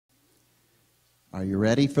Are you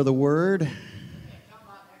ready for the word?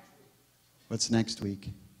 What's next week?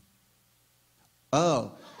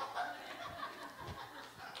 Oh.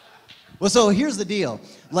 Well, so here's the deal.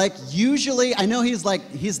 Like, usually, I know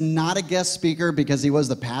he's not a guest speaker because he was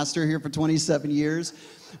the pastor here for 27 years.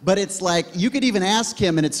 But it's like, you could even ask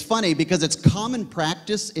him, and it's funny because it's common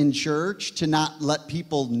practice in church to not let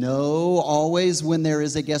people know always when there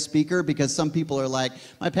is a guest speaker, because some people are like,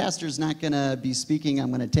 my pastor's not going to be speaking, I'm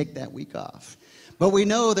going to take that week off. But we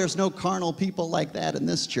know there's no carnal people like that in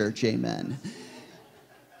this church, amen.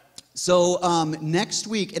 So next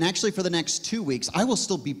week, and actually for the next 2 weeks, I will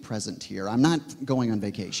still be present here. I'm not going on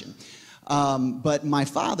vacation. But my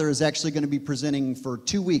father is actually going to be presenting for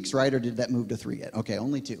 2 weeks, right? Or did that move to 3 yet? Okay,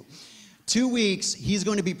 only 2. 2 weeks, he's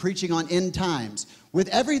going to be preaching on end times. With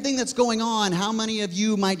everything that's going on, how many of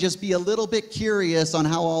you might just be a little bit curious on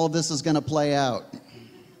how all of this is going to play out?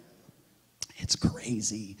 It's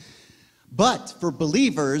crazy. But for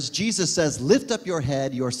believers, Jesus says, lift up your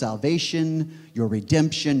head, your salvation, your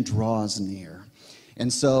redemption draws near.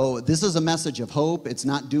 And so this is a message of hope. It's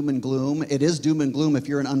not doom and gloom. It is doom and gloom if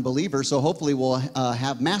you're an unbeliever. So hopefully we'll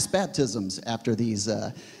have mass baptisms after these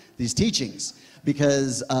teachings,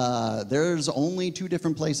 because there's only 2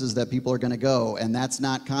 different places that people are going to go, and that's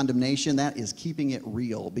not condemnation. That is keeping it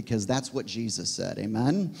real, because that's what Jesus said.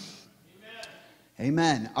 Amen?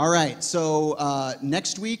 Amen. All right, so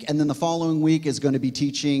next week and then the following week is going to be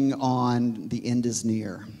teaching on the end is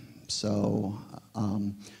near. So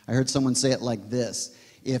I heard someone say it like this.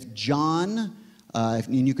 If John,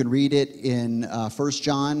 and you can read it in 1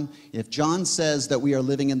 John, if John says that we are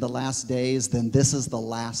living in the last days, then this is the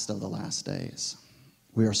last of the last days.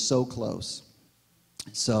 We are so close.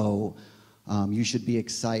 So you should be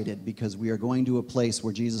excited, because we are going to a place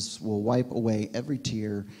where Jesus will wipe away every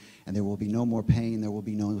tear, and there will be no more pain, there will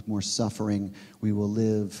be no more suffering. We will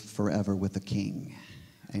live forever with the King.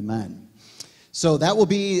 Amen. So that will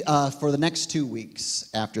be for the next 2 weeks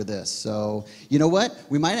after this. So you know what?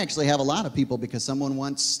 We might actually have a lot of people, because someone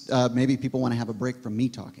wants, maybe people want to have a break from me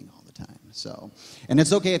talking all the time. So, and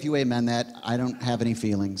it's okay if you amen that. I don't have any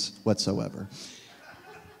feelings whatsoever.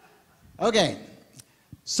 Okay.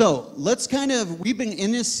 So let's we've been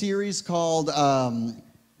in this series called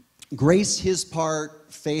Grace His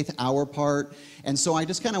Part, Faith Our Part. And so I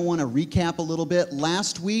just kind of want to recap a little bit.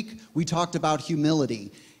 Last week, we talked about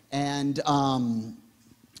humility. And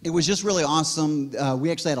it was just really awesome.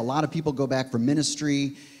 We actually had a lot of people go back for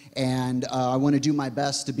ministry. And I want to do my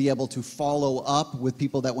best to be able to follow up with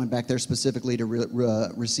people that went back there specifically to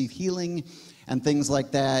receive healing and things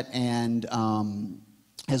like that. And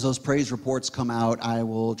as those praise reports come out, I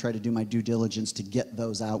will try to do my due diligence to get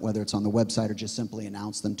those out, whether it's on the website or just simply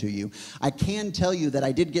announce them to you. I can tell you that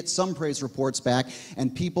I did get some praise reports back,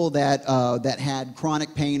 and people that had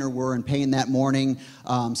chronic pain or were in pain that morning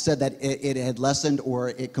said that it had lessened or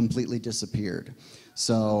it completely disappeared.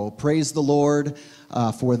 So praise the Lord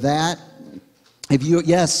for that.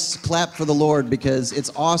 Yes, clap for the Lord, because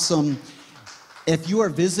it's awesome. If you are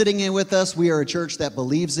visiting it with us, we are a church that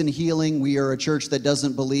believes in healing. We are a church that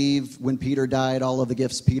doesn't believe when Peter died, all of the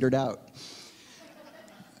gifts petered out.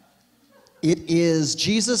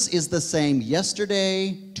 Jesus is the same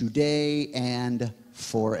yesterday, today, and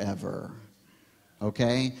forever.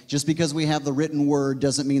 Okay? Just because we have the written word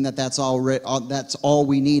doesn't mean that that's all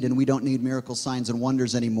we need, and we don't need miracle signs and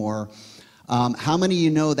wonders anymore. How many of you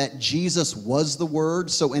know that Jesus was the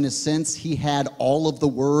Word? So in a sense, he had all of the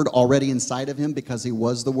Word already inside of him because he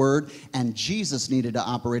was the Word. And Jesus needed to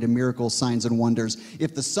operate in miracles, signs, and wonders.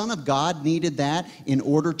 If the Son of God needed that in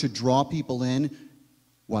order to draw people in,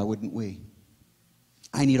 why wouldn't we?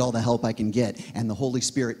 I need all the help I can get. And the Holy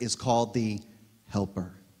Spirit is called the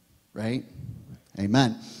Helper. Right?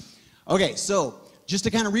 Amen. Okay, so just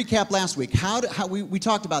to kind of recap last week, we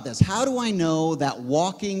talked about this. How do I know that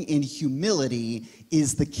walking in humility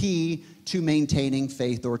is the key to maintaining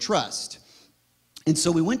faith or trust? And so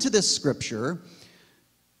we went to this scripture,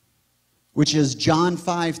 which is John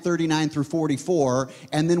 5:39 through 44.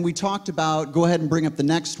 And then we talked about, go ahead and bring up the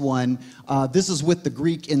next one. This is with the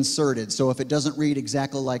Greek inserted. So if it doesn't read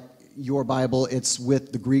exactly like your Bible, it's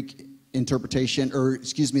with the Greek interpretation,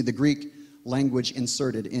 the Greek language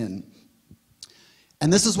inserted in.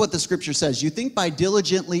 And this is what the scripture says. You think by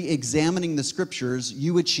diligently examining the scriptures,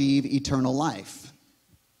 you achieve eternal life.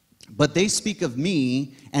 But they speak of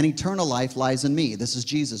me, and eternal life lies in me. This is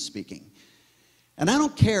Jesus speaking. And I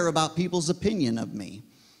don't care about people's opinion of me.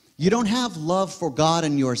 You don't have love for God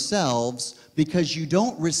and yourselves because you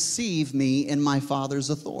don't receive me in my Father's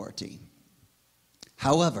authority.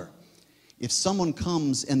 However, if someone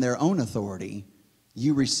comes in their own authority,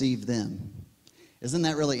 you receive them. Isn't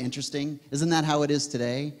that really interesting? Isn't that how it is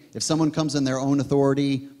today? If someone comes in their own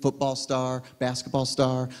authority, football star, basketball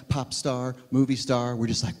star, pop star, movie star, we're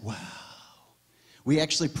just like, wow. We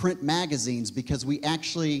actually print magazines because we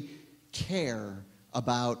actually care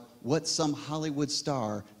about what some Hollywood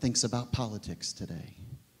star thinks about politics today.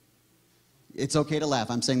 It's okay to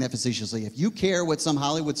laugh. I'm saying that facetiously. If you care what some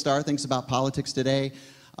Hollywood star thinks about politics today,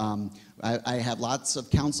 I have lots of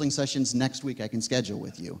counseling sessions next week I can schedule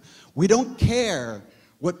with you. We don't care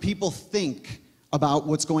what people think about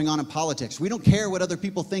what's going on in politics. We don't care what other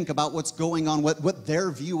people think about what's going on, what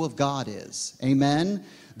their view of God is. Amen?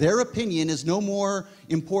 Their opinion is no more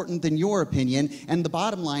important than your opinion. And the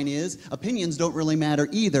bottom line is, opinions don't really matter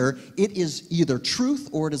either. It is either truth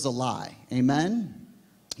or it is a lie. Amen?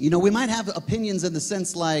 You know, we might have opinions in the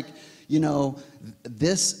sense like, you know,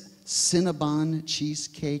 this Cinnabon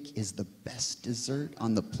cheesecake is the best dessert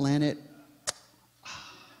on the planet.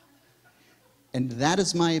 And that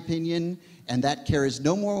is my opinion, and that carries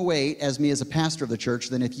no more weight as me as a pastor of the church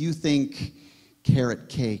than if you think carrot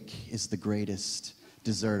cake is the greatest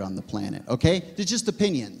dessert on the planet, okay? They're just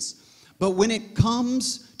opinions. But when it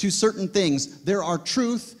comes to certain things, there are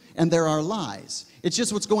truth and there are lies. It's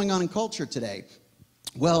just what's going on in culture today.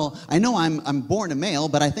 Well, I know I'm born a male,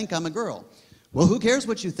 but I think I'm a girl. Well, who cares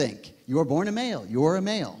what you think? You were born a male. You're a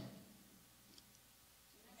male.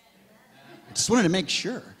 I just wanted to make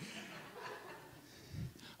sure.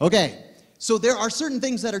 Okay, so there are certain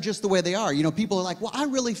things that are just the way they are. You know, people are like, well, I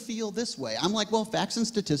really feel this way. I'm like, well, facts and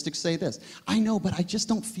statistics say this. I know, but I just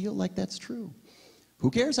don't feel like that's true. Who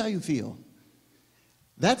cares how you feel?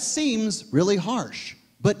 That seems really harsh,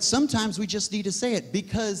 but sometimes we just need to say it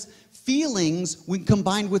because feelings, when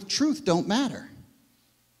combined with truth, don't matter.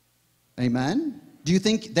 Amen? Do you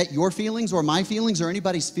think that your feelings or my feelings or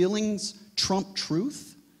anybody's feelings trump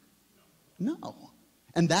truth? No.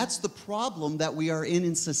 And that's the problem that we are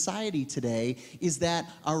in society today, is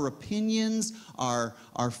that our opinions, our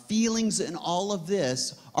feelings, and all of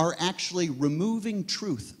this are actually removing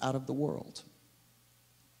truth out of the world.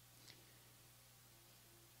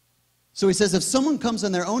 So he says, if someone comes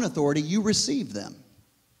in their own authority, you receive them.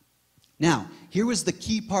 Now, here was the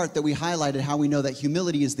key part that we highlighted, how we know that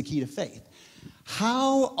humility is the key to faith.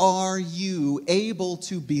 How are you able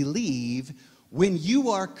to believe when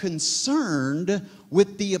you are concerned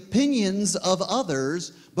with the opinions of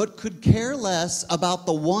others, but could care less about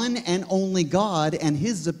the one and only God and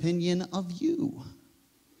his opinion of you?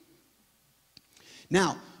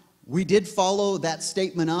 Now, we did follow that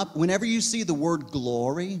statement up. Whenever you see the word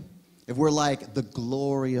glory, if we're like, the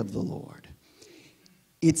glory of the Lord,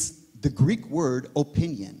 it's the Greek word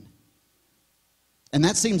opinion. And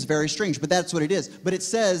that seems very strange, but that's what it is. But it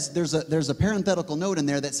says, there's a parenthetical note in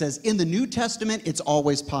there that says, in the New Testament, it's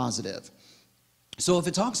always positive. So if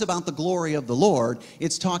it talks about the glory of the Lord,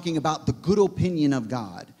 it's talking about the good opinion of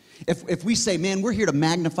God. If we say, man, we're here to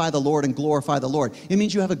magnify the Lord and glorify the Lord, it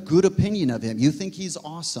means you have a good opinion of him. You think he's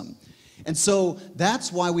awesome. And so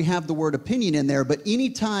that's why we have the word opinion in there. But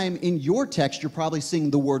anytime in your text, you're probably seeing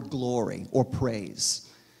the word glory or praise.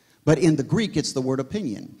 But in the Greek, it's the word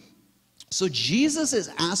opinion. So Jesus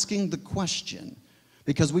is asking the question,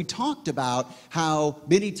 because we talked about how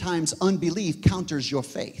many times unbelief counters your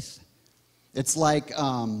faith. It's like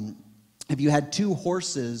if you had two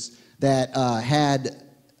horses that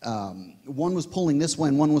one was pulling this way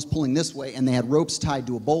and one was pulling this way, and they had ropes tied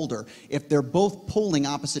to a boulder. If they're both pulling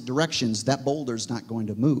opposite directions, that boulder's not going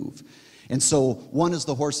to move. And so one is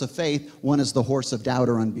the horse of faith, one is the horse of doubt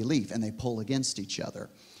or unbelief, and they pull against each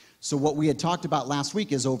other. So what we had talked about last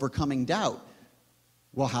week is overcoming doubt.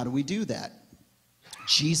 Well, how do we do that?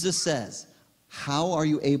 Jesus says, how are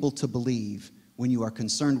you able to believe when you are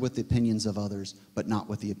concerned with the opinions of others, but not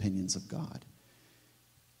with the opinions of God?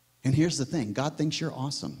 And here's the thing, God thinks you're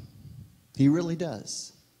awesome. He really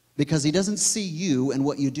does. Because he doesn't see you and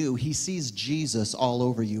what you do, he sees Jesus all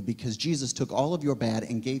over you, because Jesus took all of your bad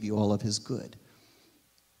and gave you all of his good.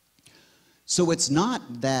 So it's not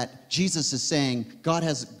that Jesus is saying God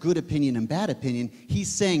has good opinion and bad opinion.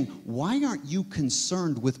 He's saying, why aren't you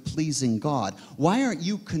concerned with pleasing God? Why aren't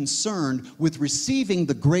you concerned with receiving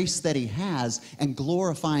the grace that he has and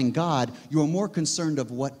glorifying God? You're more concerned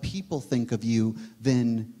of what people think of you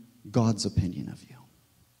than God's opinion of you.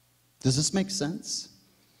 Does this make sense?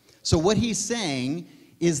 So what he's saying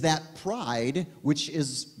is that pride, which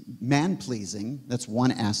is man-pleasing, that's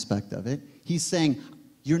one aspect of it. He's saying,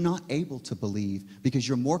 you're not able to believe because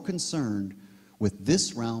you're more concerned with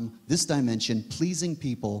this realm, this dimension, pleasing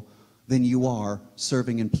people, than you are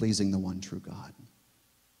serving and pleasing the one true God.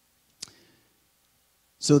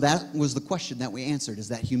 So that was the question that we answered, is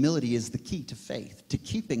that humility is the key to faith, to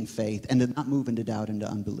keeping faith and to not move into doubt and to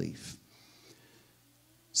unbelief.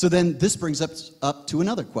 So then this brings us up to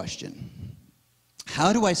another question.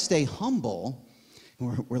 How do I stay humble?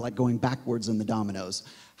 We're like going backwards in the dominoes.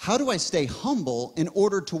 How do I stay humble in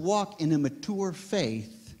order to walk in a mature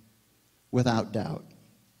faith without doubt?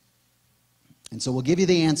 And so we'll give you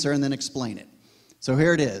the answer and then explain it. So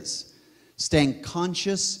here it is. Staying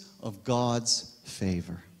conscious of God's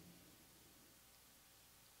favor.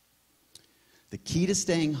 The key to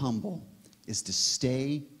staying humble is to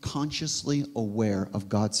stay consciously aware of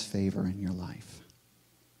God's favor in your life.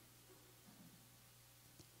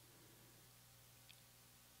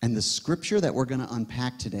 And the scripture that we're going to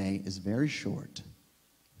unpack today is very short.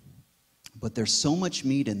 But there's so much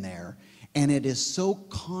meat in there, and it is so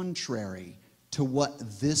contrary to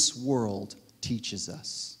what this world teaches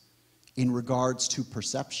us in regards to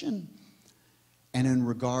perception and in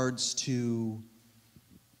regards to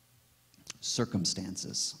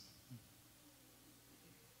circumstances.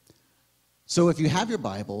 So if you have your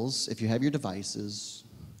Bibles, if you have your devices,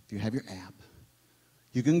 if you have your app,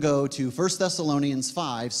 you can go to 1 Thessalonians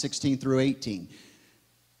 5, 16 through 18.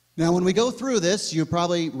 Now, when we go through this, you've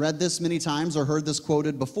probably read this many times or heard this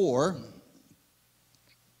quoted before.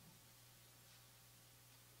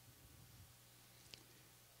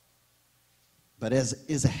 But as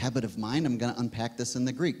is a habit of mine, I'm going to unpack this in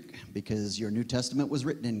the Greek because your New Testament was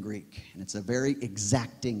written in Greek, and it's a very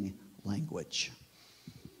exacting language.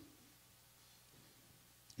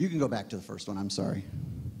 You can go back to the first one, I'm sorry.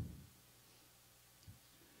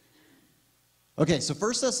 Okay, so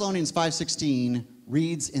 1 Thessalonians 5:16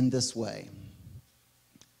 reads in this way.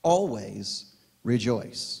 Always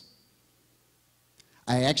rejoice.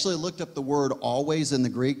 I actually looked up the word always in the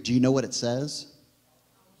Greek. Do you know what it says?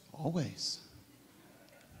 Always.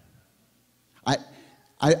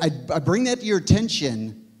 I bring that to your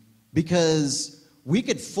attention because we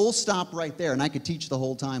could full stop right there, and I could teach the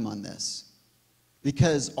whole time on this.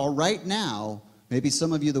 Because right now, maybe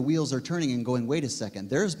some of you, the wheels are turning and going, wait a second,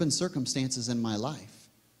 there's been circumstances in my life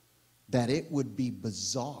that it would be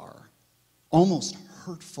bizarre, almost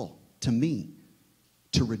hurtful to me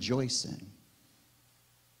to rejoice in.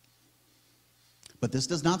 But this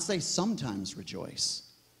does not say sometimes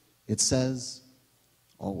rejoice. It says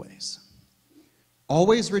always.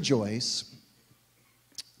 Always rejoice.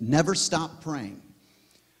 Never stop praying.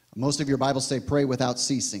 Most of your Bibles say pray without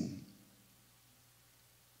ceasing.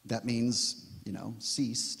 That means,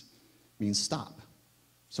 ceased means stop.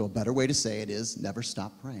 So a better way to say it is never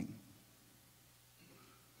stop praying.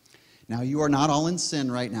 Now, you are not all in sin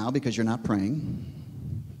right now because you're not praying.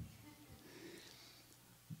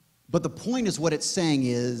 But the point is what it's saying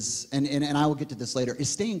is, and I will get to this later, is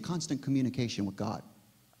stay in constant communication with God.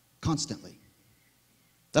 Constantly.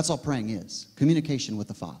 That's all praying is. Communication with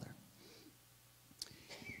the Father.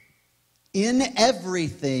 In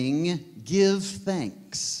everything, give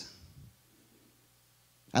thanks.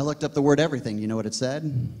 I looked up the word everything. You know what it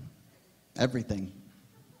said? Everything.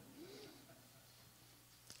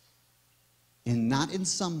 Not in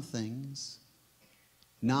some things,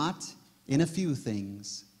 not in a few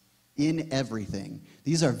things, in everything.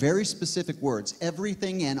 These are very specific words.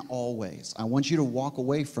 Everything and always. I want you to walk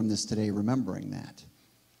away from this today remembering that.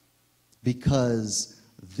 Because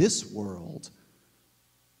this world,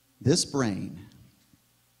 this brain,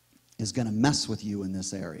 is going to mess with you in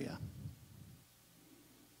this area.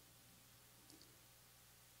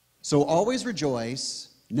 So always rejoice,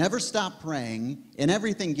 never stop praying, in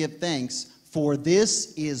everything give thanks, for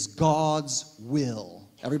this is God's will.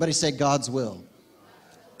 Everybody say God's will.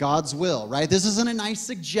 God's will, right? This isn't a nice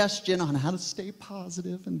suggestion on how to stay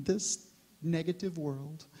positive in this negative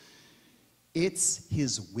world. It's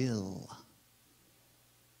His will.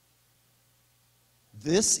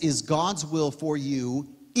 This is God's will for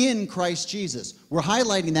you in Christ Jesus. We're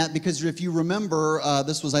highlighting that because if you remember,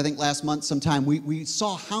 this was, I think, last month sometime, we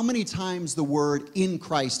saw how many times the word in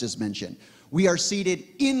Christ is mentioned. We are seated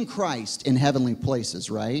in Christ in heavenly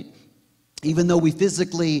places, right? Even though we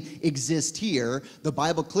physically exist here, the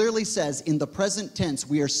Bible clearly says in the present tense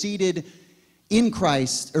we are seated in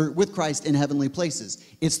Christ, or with Christ in heavenly places.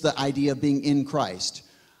 It's the idea of being in Christ.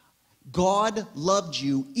 God loved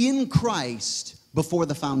you in Christ before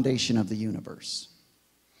the foundation of the universe.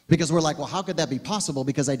 Because we're like, well, how could that be possible?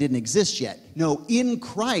 Because I didn't exist yet. No, in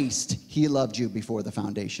Christ, He loved you before the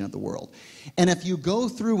foundation of the world. And if you go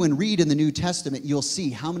through and read in the New Testament, you'll see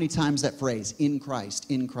how many times that phrase, in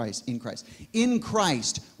Christ, in Christ, in Christ. In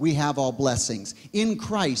Christ, we have all blessings. In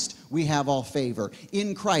Christ, we have all favor.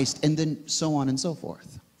 In Christ, and then so on and so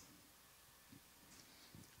forth.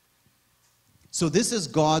 So this is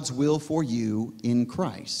God's will for you in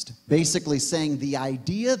Christ. Basically saying the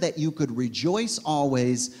idea that you could rejoice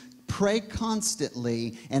always, pray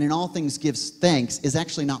constantly, and in all things give thanks is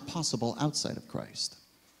actually not possible outside of Christ.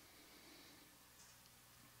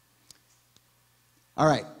 All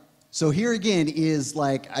right. So here again is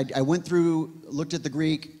like, I went through, looked at the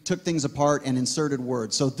Greek, took things apart, and inserted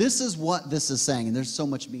words. So this is what this is saying, and there's so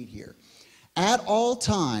much meat here. At all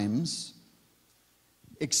times,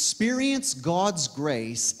 experience God's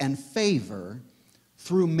grace and favor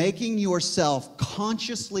through making yourself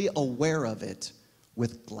consciously aware of it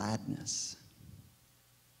with gladness.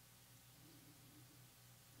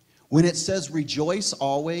 When it says rejoice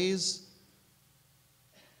always,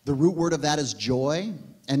 the root word of that is joy.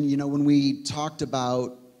 And, you know, when we talked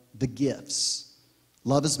about the gifts,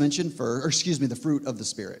 love is mentioned first, or excuse me, the fruit of the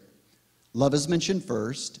Spirit. Love is mentioned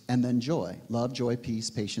first, and then joy. Love, joy,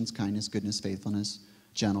 peace, patience, kindness, goodness, faithfulness,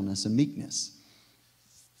 gentleness, and meekness.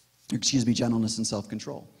 Excuse me, gentleness and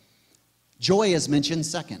self-control. Joy is mentioned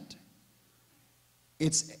second.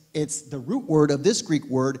 It's the root word of this Greek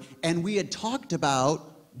word, and we had talked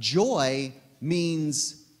about joy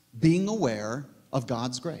means being aware of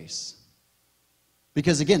God's grace.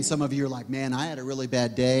 Because again, some of you are like, man, I had a really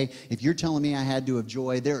bad day. If you're telling me I had to have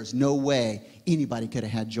joy, there is no way anybody could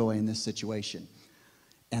have had joy in this situation.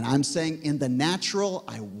 And I'm saying in the natural,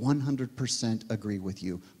 I 100% agree with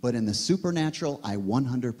you. But in the supernatural, I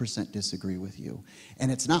 100% disagree with you. And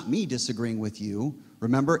it's not me disagreeing with you.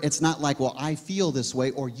 Remember, it's not like, well, I feel this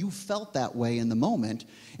way or you felt that way in the moment.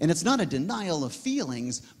 And it's not a denial of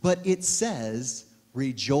feelings, but it says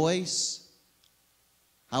rejoice.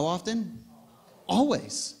 How often?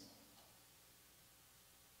 Always.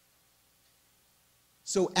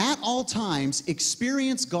 So at all times,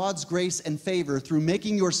 experience God's grace and favor through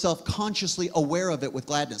making yourself consciously aware of it with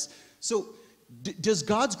gladness. So does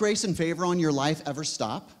God's grace and favor on your life ever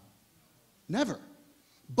stop? Never.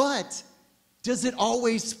 But does it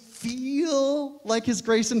always feel like His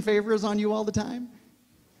grace and favor is on you all the time?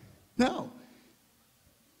 No.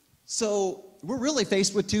 So we're really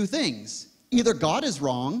faced with two things. Either God is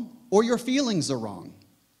wrong or your feelings are wrong.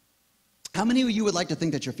 How many of you would like to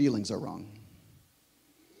think that your feelings are wrong?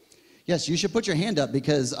 Yes, you should put your hand up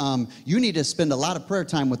because you need to spend a lot of prayer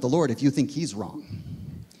time with the Lord if you think He's wrong.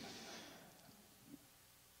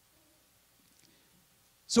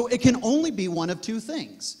 So it can only be one of two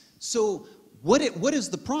things. So what is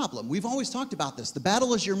the problem? We've always talked about this. The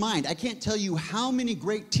battle is your mind. I can't tell you how many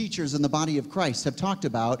great teachers in the body of Christ have talked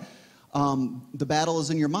about the battle is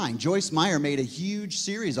in your mind. Joyce Meyer made a huge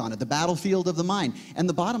series on it, The Battlefield of the Mind. And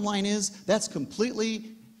the bottom line is, that's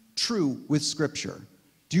completely true with Scripture.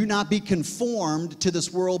 Do not be conformed to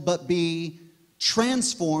this world, but be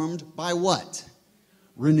transformed by what?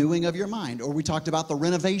 Renewing of your mind. Or we talked about the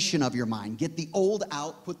renovation of your mind. Get the old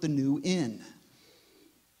out, put the new in.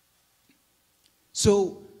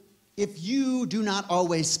 So if you do not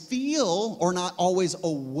always feel or not always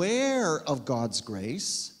aware of God's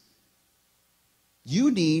grace, you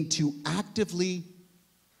need to actively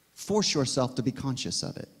force yourself to be conscious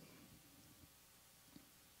of it.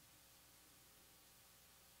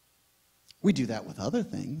 We do that with other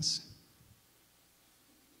things.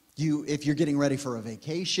 If you're getting ready for a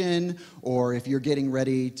vacation, or if you're getting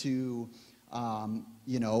ready to,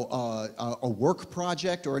 a work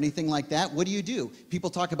project or anything like that, what do? People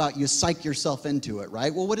talk about you psych yourself into it,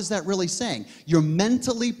 right? Well, what is that really saying? You're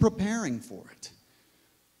mentally preparing for it.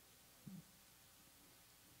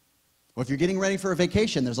 Well, if you're getting ready for a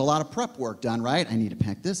vacation, there's a lot of prep work done, right? I need to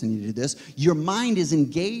pack this, I need to do this. Your mind is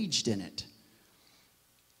engaged in it.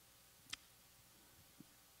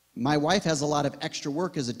 My wife has a lot of extra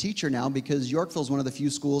work as a teacher now because Yorkville is one of the few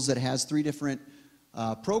schools that has 3 different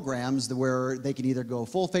programs where they can either go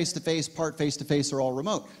full face-to-face, part face-to-face, or all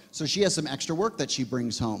remote. So she has some extra work that she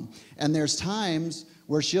brings home. And there's times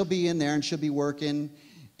where she'll be in there and she'll be working,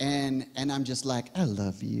 and I'm just like, I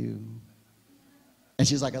love you. And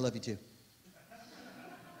she's like, I love you too.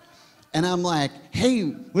 And I'm like, hey,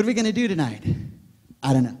 what are we going to do tonight?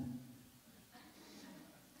 I don't know.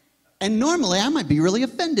 And normally I might be really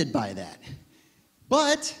offended by that.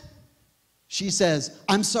 But she says,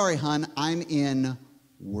 I'm sorry, hon, I'm in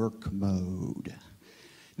work mode.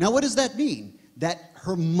 Now, what does that mean? That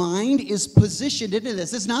her mind is positioned into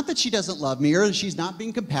this. It's not that she doesn't love me or she's not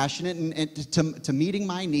being compassionate and to meeting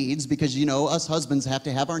my needs, because, you know, us husbands have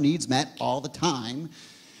to have our needs met all the time.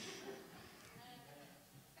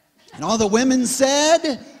 And all the women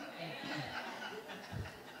said...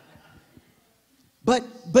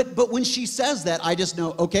 But when she says that, I just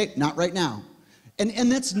know, okay, not right now.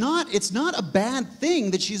 And it's not a bad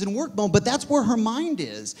thing that she's in work mode, but that's where her mind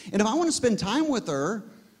is. And if I want to spend time with her,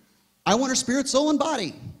 I want her spirit, soul, and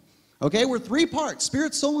body. Okay, we're 3 parts,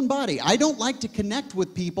 spirit, soul, and body. I don't like to connect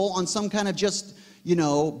with people on some kind of just,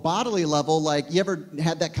 bodily level. Like, you ever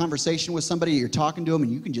had that conversation with somebody, you're talking to them,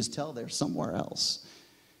 and you can just tell they're somewhere else.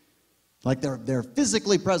 Like they're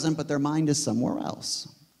physically present, but their mind is somewhere else.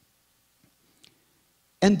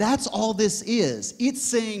 And that's all this is. It's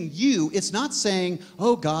saying it's not saying,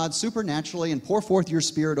 oh God, supernaturally, and pour forth your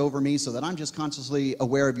spirit over me so that I'm just consciously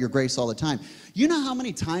aware of your grace all the time. You know how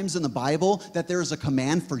many times in the Bible that there's a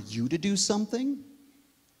command for you to do something?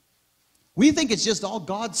 We think it's just all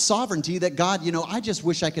God's sovereignty, that God, I just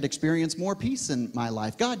wish I could experience more peace in my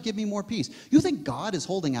life. God, give me more peace. You think God is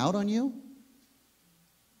holding out on you?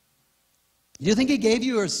 You think he gave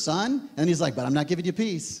you his son? And he's like, but I'm not giving you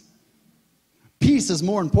peace. Peace is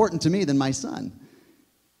more important to me than my son.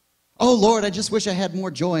 Oh, Lord, I just wish I had more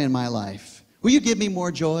joy in my life. Will you give me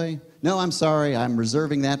more joy? No, I'm sorry. I'm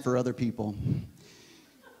reserving that for other people.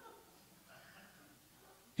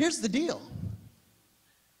 Here's the deal.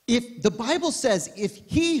 If the Bible says, if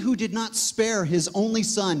he who did not spare his only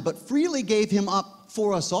son, but freely gave him up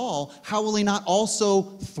for us all, how will he not also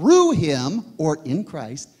through him, or in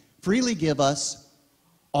Christ, freely give us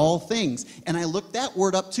all things? And I looked that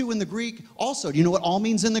word up too in the Greek also. Do you know what all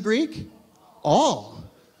means in the Greek? All.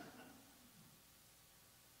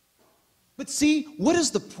 But see, what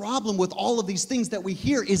is the problem with all of these things that we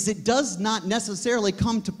hear is it does not necessarily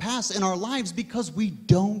come to pass in our lives because we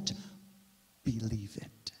don't believe it.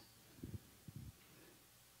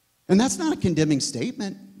 And that's not a condemning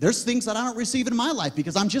statement. There's things that I don't receive in my life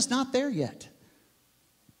because I'm just not there yet.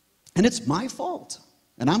 And it's my fault.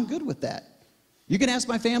 And I'm good with that. You can ask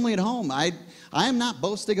my family at home. I am not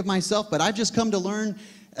boasting of myself, but I've just come to learn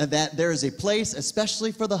that there is a place,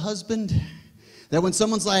 especially for the husband, that when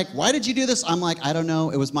someone's like, why did you do this? I'm like, I don't know.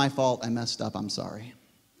 It was my fault. I messed up. I'm sorry.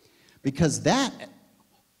 Because that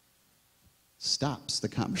stops the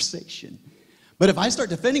conversation. But if I start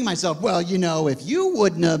defending myself, well, if you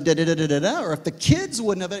wouldn't have da-da-da-da-da, or if the kids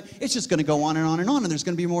wouldn't have, it's just going to go on and on and on, and there's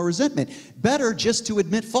going to be more resentment. Better just to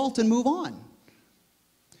admit fault and move on.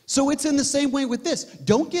 So it's in the same way with this.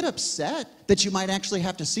 Don't get upset that you might actually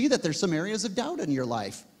have to see that there's some areas of doubt in your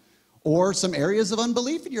life or some areas of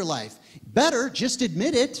unbelief in your life. Better just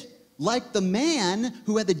admit it, like the man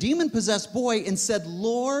who had the demon-possessed boy and said,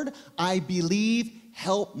 Lord, I believe,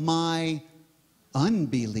 help my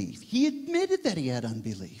unbelief. He admitted that he had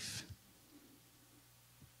unbelief.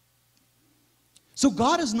 So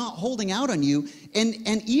God is not holding out on you, and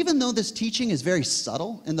even though this teaching is very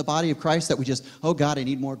subtle in the body of Christ, that we just, oh God, I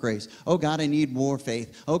need more grace. Oh God, I need more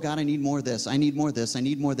faith. Oh God, I need more this. I need more this. I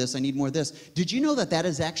need more this. I need more this. Did you know that that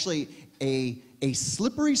is actually a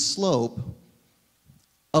slippery slope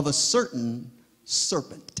of a certain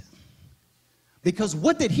serpent? Because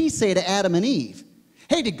what did he say to Adam and Eve?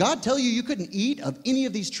 Hey, did God tell you you couldn't eat of any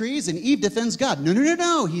of these trees? And Eve defends God. No, no, no,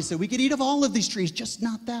 no. He said we could eat of all of these trees, just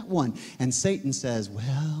not that one. And Satan says,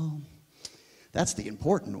 well, that's the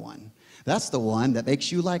important one. That's the one that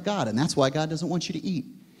makes you like God, and that's why God doesn't want you to eat.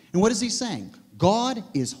 And what is he saying? God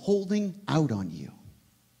is holding out on you.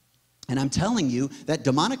 And I'm telling you that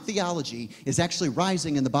demonic theology is actually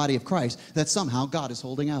rising in the body of Christ, that somehow God is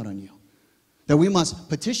holding out on you. That we must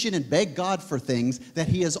petition and beg God for things that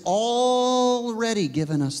he has already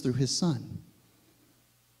given us through his Son.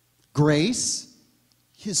 Grace,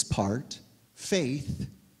 his part. Faith,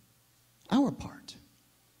 our part.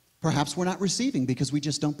 Perhaps we're not receiving because we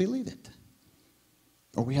just don't believe it.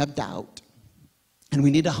 Or we have doubt. And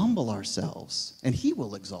we need to humble ourselves, and he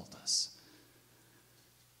will exalt us.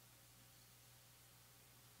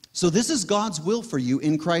 So this is God's will for you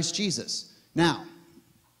in Christ Jesus. Now,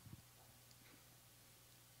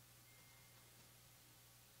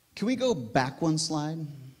 can we go back one slide?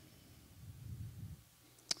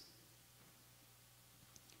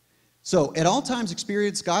 So, at all times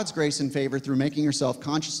experience God's grace and favor through making yourself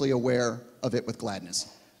consciously aware of it with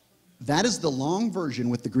gladness. That is the long version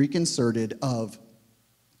with the Greek inserted of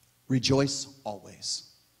rejoice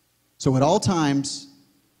always. So at all times,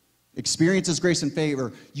 experience His grace and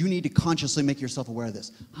favor, you need to consciously make yourself aware of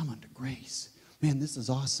this. I'm under grace. Man, this is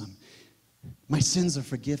awesome. My sins are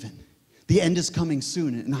forgiven. The end is coming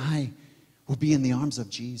soon, and I will be in the arms of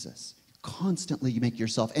Jesus. Constantly you make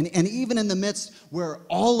yourself, and even in the midst where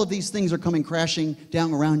all of these things are coming crashing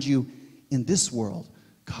down around you in this world,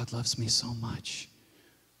 God loves me so much.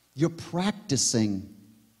 You're practicing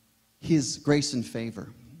His grace and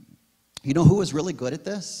favor. You know who was really good at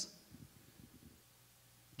this?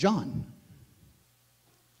 John.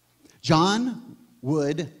 John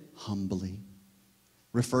would humbly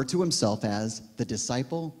referred to himself as the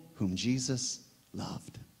disciple whom Jesus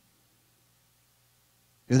loved.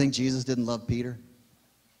 You think Jesus didn't love Peter?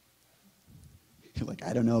 You're like,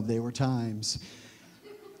 I don't know if there were times.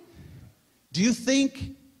 Do you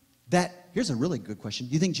think that, here's a really good question.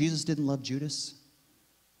 Do you think Jesus didn't love Judas?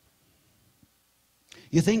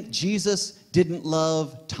 You think Jesus didn't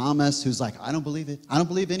love Thomas, who's like, I don't believe it. I don't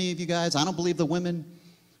believe any of you guys. I don't believe the women.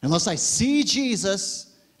 Unless I see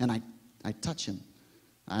Jesus and I touch him,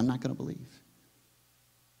 I'm not going to believe.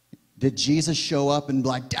 Did Jesus show up and be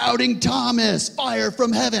like, doubting Thomas, fire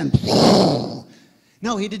from heaven?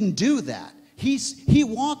 No, he didn't do that. He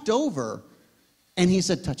walked over and he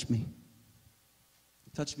said, touch me.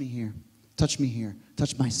 Touch me here. Touch me here.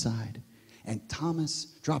 Touch my side. And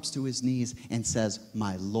Thomas drops to his knees and says,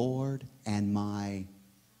 my Lord and my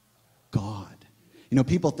God. You know,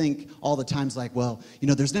 people think all the times like, well, you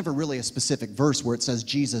know, there's never really a specific verse where it says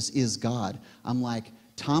Jesus is God. I'm like,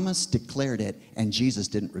 Thomas declared it and Jesus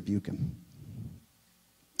didn't rebuke him.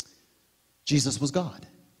 Jesus was God.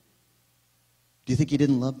 Do you think he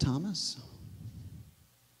didn't love Thomas?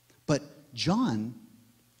 But John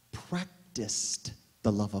practiced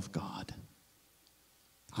the love of God.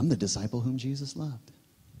 I'm the disciple whom Jesus loved.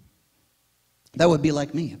 That would be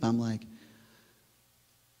like me if I'm like,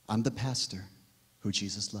 I'm the pastor who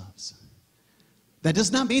Jesus loves. That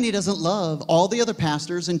does not mean he doesn't love all the other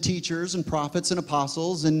pastors and teachers and prophets and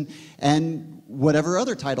apostles and whatever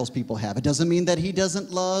other titles people have. It doesn't mean that he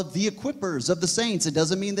doesn't love the equippers of the saints. It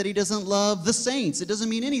doesn't mean that he doesn't love the saints. It doesn't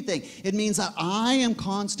mean anything. It means that I am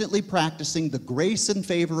constantly practicing the grace and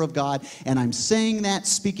favor of God, and I'm saying that,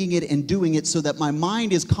 speaking it, and doing it so that my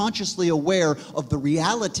mind is consciously aware of the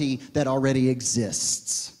reality that already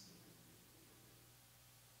exists.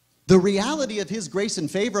 The reality of his grace and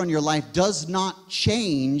favor on your life does not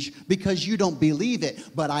change because you don't believe it.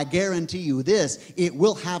 But I guarantee you this, it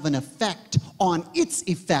will have an effect on its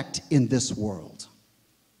effect in this world.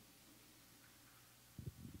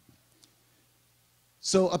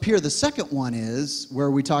 So up here, the second one is, where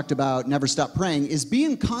we talked about never stop praying, is be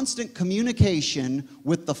in constant communication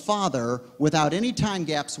with the Father without any time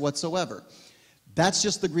gaps whatsoever. That's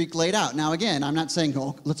just the Greek laid out. Now again, I'm not saying,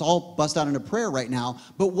 oh, let's all bust out into prayer right now,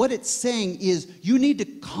 but what it's saying is you need to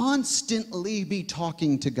constantly be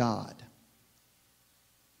talking to God.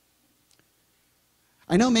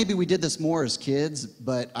 I know maybe we did this more as kids,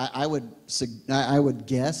 but I would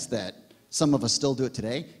guess that some of us still do it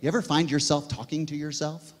today. You ever find yourself talking to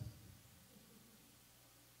yourself?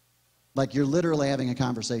 Like you're literally having a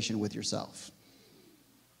conversation with yourself.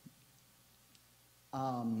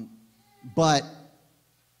 But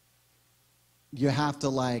you have to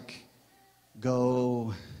like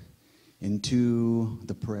go into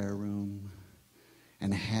the prayer room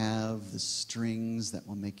and have the strings that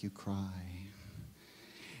will make you cry.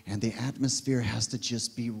 And the atmosphere has to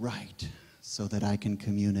just be right so that I can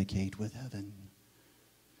communicate with heaven.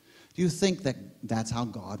 Do you think that that's how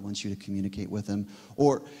God wants you to communicate with him?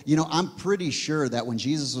 Or, you know, I'm pretty sure that when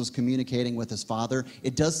Jesus was communicating with his Father,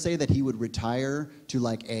 it does say that he would retire to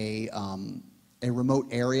like a remote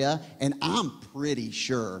area, and I'm pretty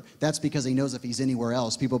sure that's because he knows if he's anywhere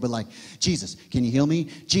else, people will be like, Jesus, can you heal me?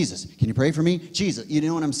 Jesus, can you pray for me? Jesus, you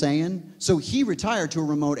know what I'm saying? So he retired to a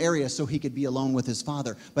remote area so he could be alone with his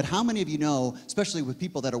Father. But how many of you know, especially with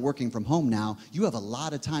people that are working from home now, you have a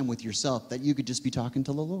lot of time with yourself that you could just be talking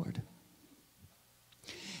to the Lord?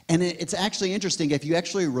 And it's actually interesting, if you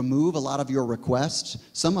actually remove a lot of your requests,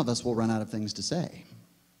 some of us will run out of things to say.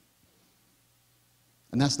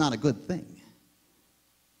 And that's not a good thing.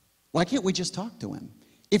 Why can't we just talk to him?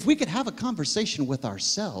 If we could have a conversation with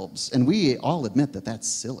ourselves, and we all admit that that's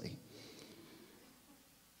silly,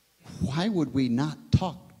 why would we not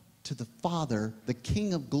talk to the Father, the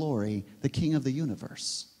King of glory, the King of the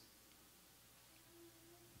universe?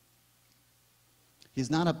 He's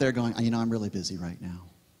not up there going, you know, I'm really busy right now.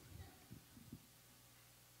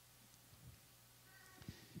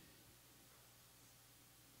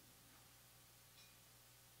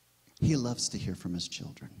 He loves to hear from his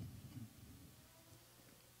children.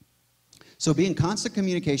 So be in constant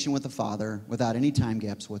communication with the Father without any time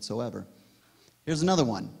gaps whatsoever. Here's another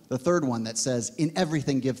one, the third one that says, in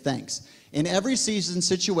everything give thanks. In every season,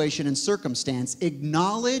 situation, and circumstance,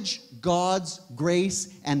 acknowledge God's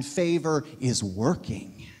grace and favor is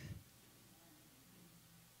working.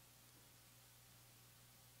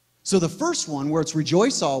 So the first one, where it's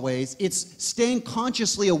rejoice always, it's staying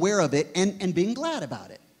consciously aware of it and being glad about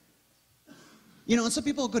it. You know, and some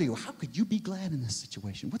people go to you, how could you be glad in this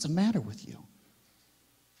situation? What's the matter with you?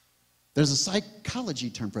 There's a psychology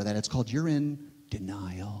term for that. It's called you're in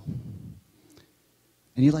denial.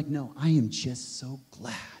 And And you're like, no, I am just so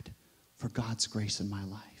glad for God's grace in my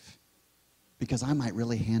life. Because I might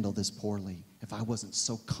really handle this poorly if I wasn't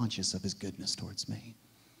so conscious of his goodness towards me.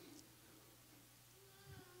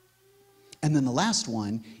 And then the last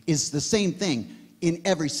one is the same thing. In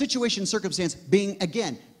every situation, circumstance, being,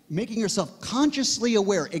 again, making yourself consciously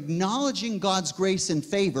aware, acknowledging God's grace and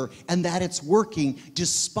favor, and that it's working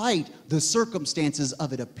despite the circumstances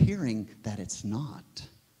of it appearing that it's not.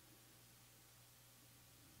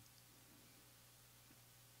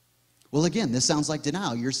 Well, again, this sounds like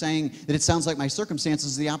denial. You're saying that it sounds like my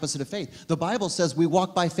circumstances are the opposite of faith. The Bible says we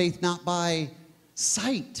walk by faith, not by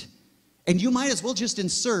sight. And you might as well just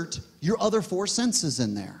insert your other four senses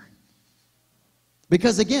in there.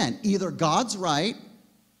 Because again, either God's right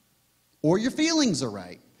or your feelings are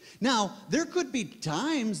right. Now, there could be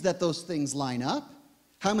times that those things line up.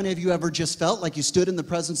 How many of you ever just felt like you stood in the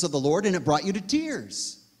presence of the Lord and it brought you to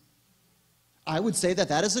tears? I would say that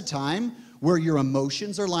that is a time where your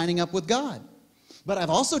emotions are lining up with God. But I've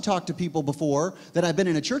also talked to people before that I've been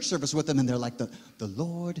in a church service with them and they're like, the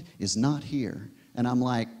Lord is not here. And I'm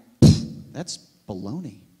like, that's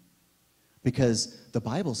baloney. Because the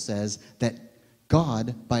Bible says that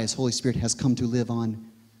God, by his Holy Spirit, has come to live on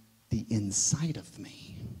the inside of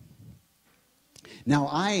me. Now,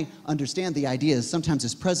 I understand the idea is sometimes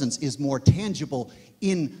his presence is more tangible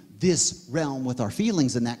in this realm with our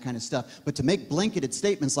feelings and that kind of stuff. But to make blanketed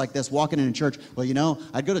statements like this, walking in a church, well, you know,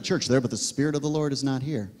 I'd go to church there, but the Spirit of the Lord is not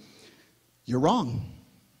here. You're wrong.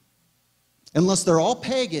 Unless they're all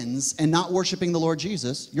pagans and not worshiping the Lord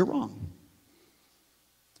Jesus, you're wrong.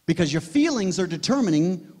 Because your feelings are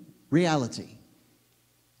determining reality.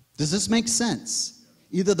 Does this make sense?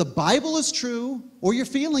 Either the Bible is true or your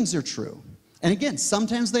feelings are true. And again,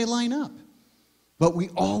 sometimes they line up. But we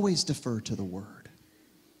always defer to the Word.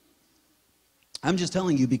 I'm just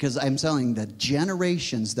telling you because I'm telling the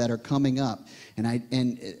generations that are coming up, and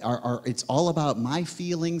it's all about my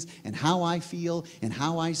feelings and how I feel and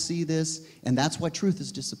how I see this, and that's why truth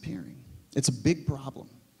is disappearing. It's a big problem.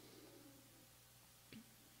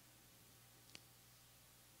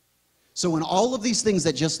 So in all of these things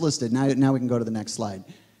that just listed, now we can go to the next slide.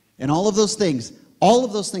 And all of those things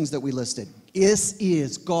that we listed, this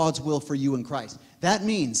is God's will for you in Christ. That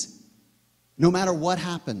means no matter what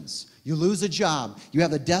happens, you lose a job, you have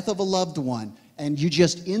the death of a loved one, and you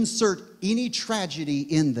just insert any tragedy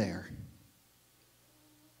in there.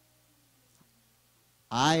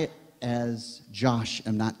 I, as Josh,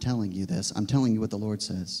 am not telling you this. I'm telling you what the Lord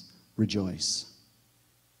says. Rejoice.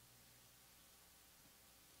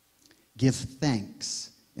 Give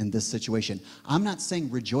thanks in this situation. I'm not saying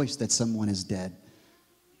rejoice that someone is dead,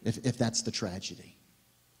 if that's the tragedy.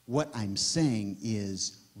 What I'm saying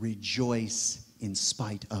is rejoice in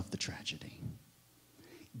spite of the tragedy.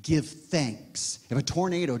 Give thanks. If a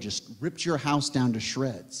tornado just ripped your house down to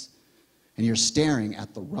shreds and you're staring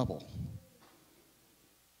at the rubble,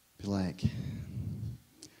 be like,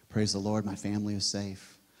 praise the Lord, my family is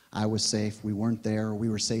safe. I was safe. We weren't there. We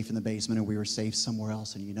were safe in the basement, or we were safe somewhere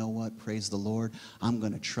else. And you know what? Praise the Lord. I'm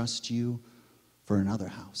going to trust you for another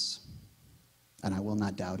house. And I will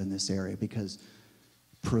not doubt in this area because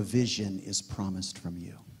provision is promised from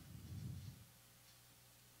you.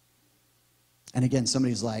 And again,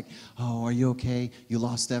 somebody's like, oh, are you okay? You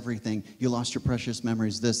lost everything. You lost your precious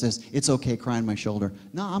memories, this. It's okay, cry on my shoulder.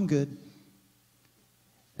 No, I'm good.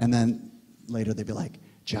 And then later they'd be like,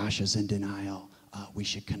 Josh is in denial. We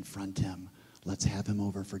should confront him. Let's have him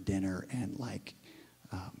over for dinner and like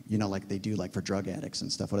they do like for drug addicts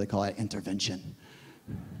and stuff. What do they call it? Intervention.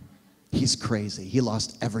 He's crazy. He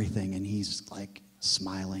lost everything and he's like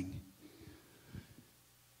smiling.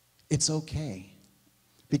 It's okay.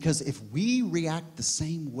 Because if we react the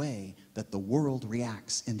same way that the world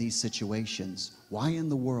reacts in these situations, why in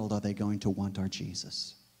the world are they going to want our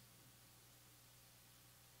Jesus?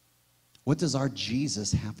 What does our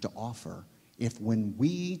Jesus have to offer if when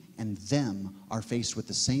we and them are faced with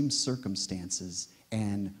the same circumstances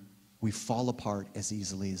and we fall apart as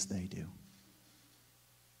easily as they do?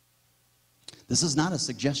 This is not a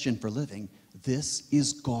suggestion for living. This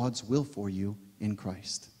is God's will for you in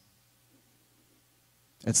Christ.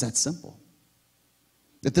 It's that simple.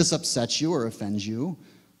 If this upsets you or offends you,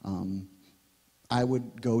 I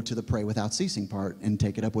would go to the pray without ceasing part and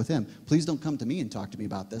take it up with him. Please don't come to me and talk to me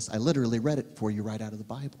about this. I literally read it for you right out of the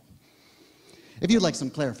Bible. If you'd like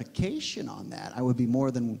some clarification on that, I would be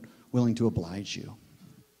more than willing to oblige you.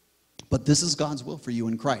 But this is God's will for you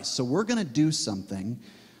in Christ. So we're going to do something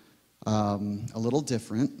a little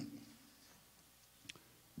different.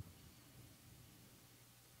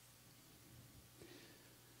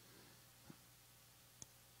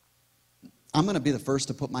 I'm going to be the first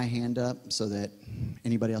to put my hand up so that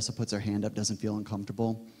anybody else that puts their hand up doesn't feel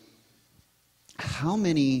uncomfortable. How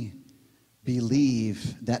many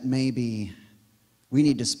believe that maybe we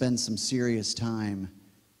need to spend some serious time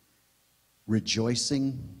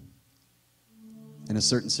rejoicing in a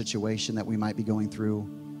certain situation that we might be going through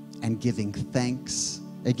and giving thanks?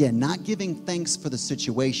 Again, not giving thanks for the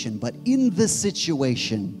situation, but in the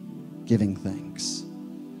situation, giving thanks.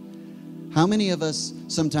 How many of us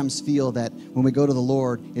sometimes feel that when we go to the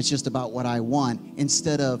Lord, it's just about what I want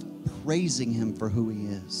instead of praising Him for who He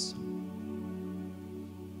is?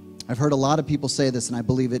 I've heard a lot of people say this, and I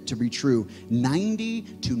believe it to be true. 90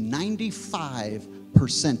 to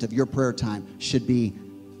 95% of your prayer time should be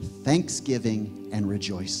thanksgiving and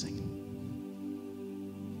rejoicing.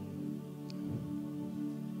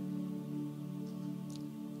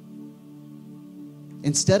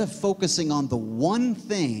 Instead of focusing on the one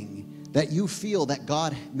thing that you feel that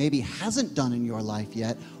God maybe hasn't done in your life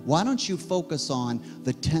yet, why don't you focus on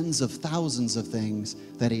the tens of thousands of things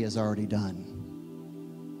that He has already done?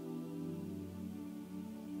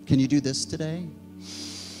 Can you do this today?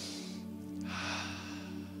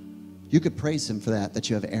 You could praise Him for that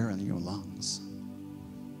you have air in your lungs.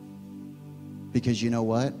 Because you know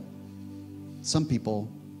what? Some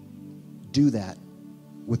people do that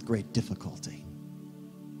with great difficulty.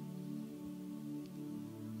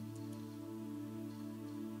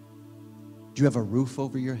 Do you have a roof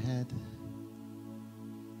over your head?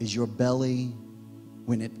 Is your belly,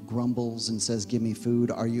 when it grumbles and says, give me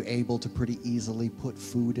food, are you able to pretty easily put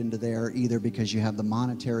food into there, either because you have the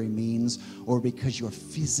monetary means or because you're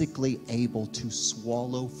physically able to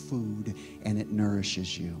swallow food and it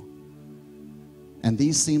nourishes you? And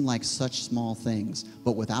these seem like such small things,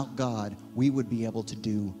 but without God, we would be able to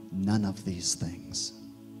do none of these things.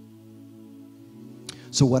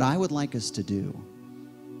 So what I would like us to do,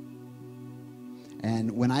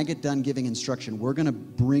 and when I get done giving instruction, we're going to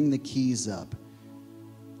bring the keys up.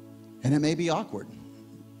 And it may be awkward,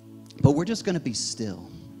 but we're just going to be still.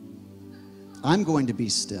 I'm going to be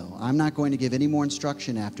still. I'm not going to give any more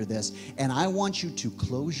instruction after this. And I want you to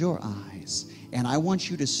close your eyes. And I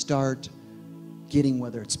want you to start getting,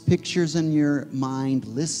 whether it's pictures in your mind,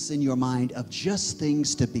 lists in your mind of just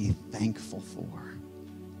things to be thankful for.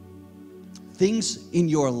 Things in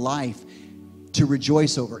your life to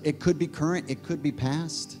rejoice over. It could be current, it could be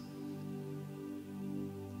past.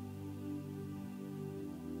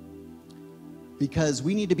 Because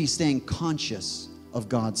we need to be staying conscious of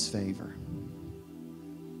God's favor.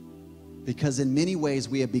 Because in many ways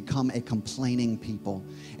we have become a complaining people.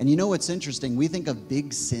 And you know what's interesting? We think of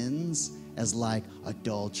big sins as like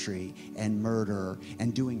adultery and murder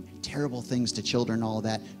and doing terrible things to children and all of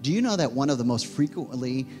that. Do you know that one of the most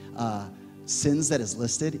frequently sins that is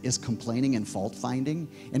listed is complaining and fault finding?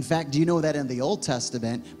 In fact, do you know that in the Old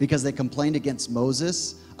Testament, because they complained against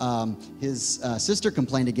Moses, his sister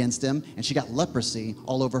complained against him and she got leprosy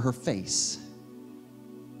all over her face.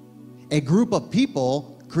 A group of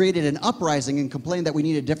people created an uprising and complained that we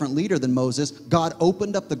need a different leader than Moses. God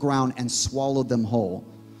opened up the ground and swallowed them whole.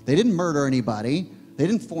 They didn't murder anybody. They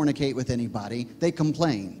didn't fornicate with anybody. They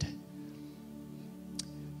complained.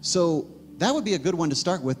 So that would be a good one to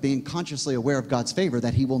start with, being consciously aware of God's favor,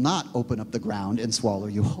 that He will not open up the ground and swallow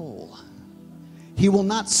you whole. He will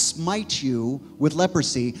not smite you with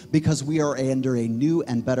leprosy because we are under a new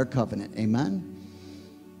and better covenant. Amen?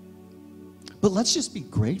 But let's just be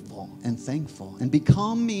grateful and thankful, and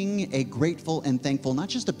becoming a grateful and thankful, not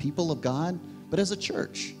just a people of God, but as a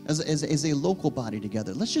church, as a local body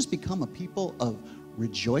together. Let's just become a people of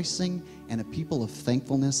rejoicing and a people of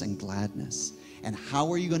thankfulness and gladness. And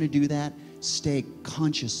how are you going to do that? Stay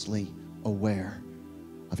consciously aware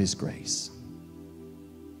of His grace.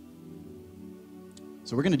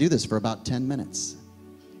 So we're going to do this for about 10 minutes.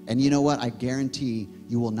 And you know what? I guarantee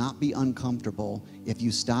you will not be uncomfortable if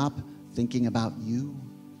you stop thinking about you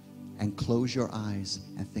and close your eyes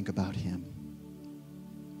and think about Him.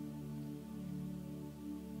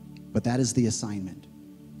 But that is the assignment.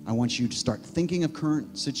 I want you to start thinking of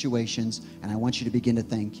current situations, and I want you to begin to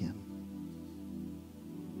thank Him.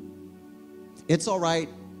 It's all right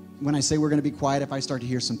when I say we're going to be quiet if I start to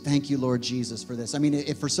hear some thank you, Lord Jesus, for this. I mean,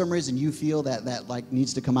 if for some reason you feel that like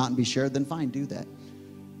needs to come out and be shared, then fine, do that.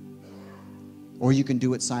 Or you can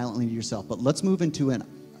do it silently to yourself. But let's move into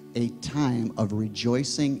a time of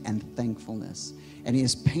rejoicing and thankfulness. And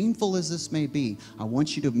as painful as this may be, I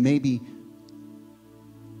want you to maybe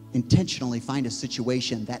intentionally find a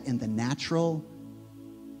situation that in the natural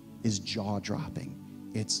is jaw-dropping.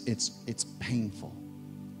 It's painful.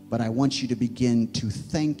 But I want you to begin to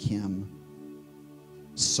thank Him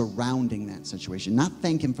surrounding that situation. Not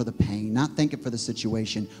thank him for the pain, not thank him for the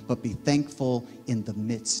situation, but be thankful in the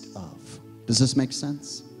midst of. Does this make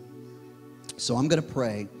sense? So I'm going to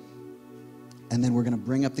pray, and then we're going to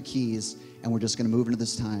bring up the keys, and we're just going to move into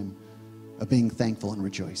this time of being thankful and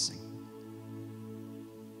rejoicing.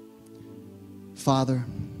 Father,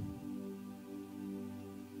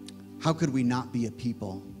 how could we not be a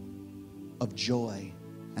people of joy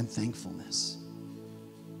and thankfulness?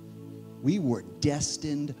 We were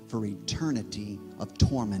destined for eternity of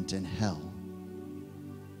torment in hell.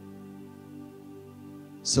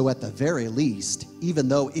 So at the very least, even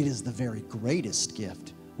though it is the very greatest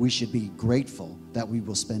gift, we should be grateful that we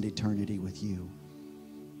will spend eternity with you.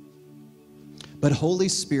 But Holy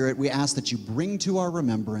Spirit, we ask that you bring to our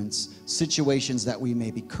remembrance situations that we may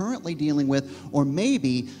be currently dealing with, or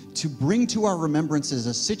maybe to bring to our remembrances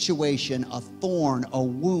a situation, a thorn, a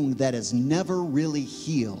wound that has never really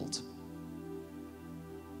healed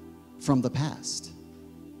from the past,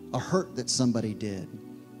 a hurt that somebody did,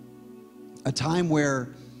 a time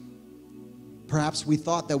where perhaps we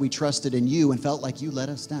thought that we trusted in you and felt like you let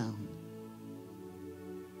us down.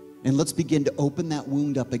 And let's begin to open that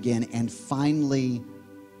wound up again and finally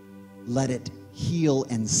let it heal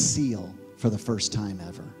and seal for the first time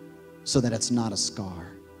ever, so that it's not a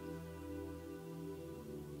scar.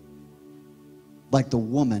 Like the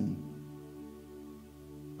woman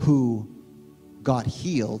who got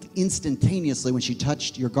healed instantaneously when she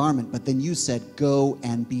touched your garment, but then you said, go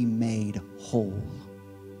and be made whole.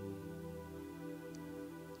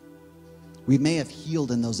 We may have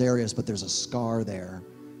healed in those areas, but there's a scar there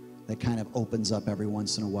that kind of opens up every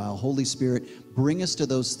once in a while. Holy Spirit, bring us to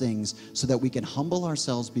those things so that we can humble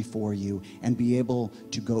ourselves before you and be able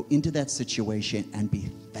to go into that situation and be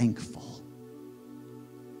thankful,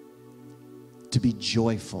 to be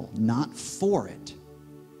joyful, not for it,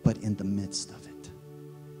 but in the midst of it.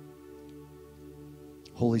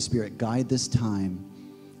 Holy Spirit, guide this time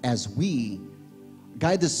as we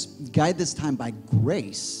guide this time by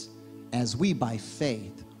grace, as we by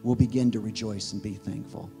faith will begin to rejoice and be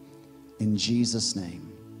thankful. In Jesus'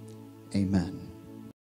 name, amen.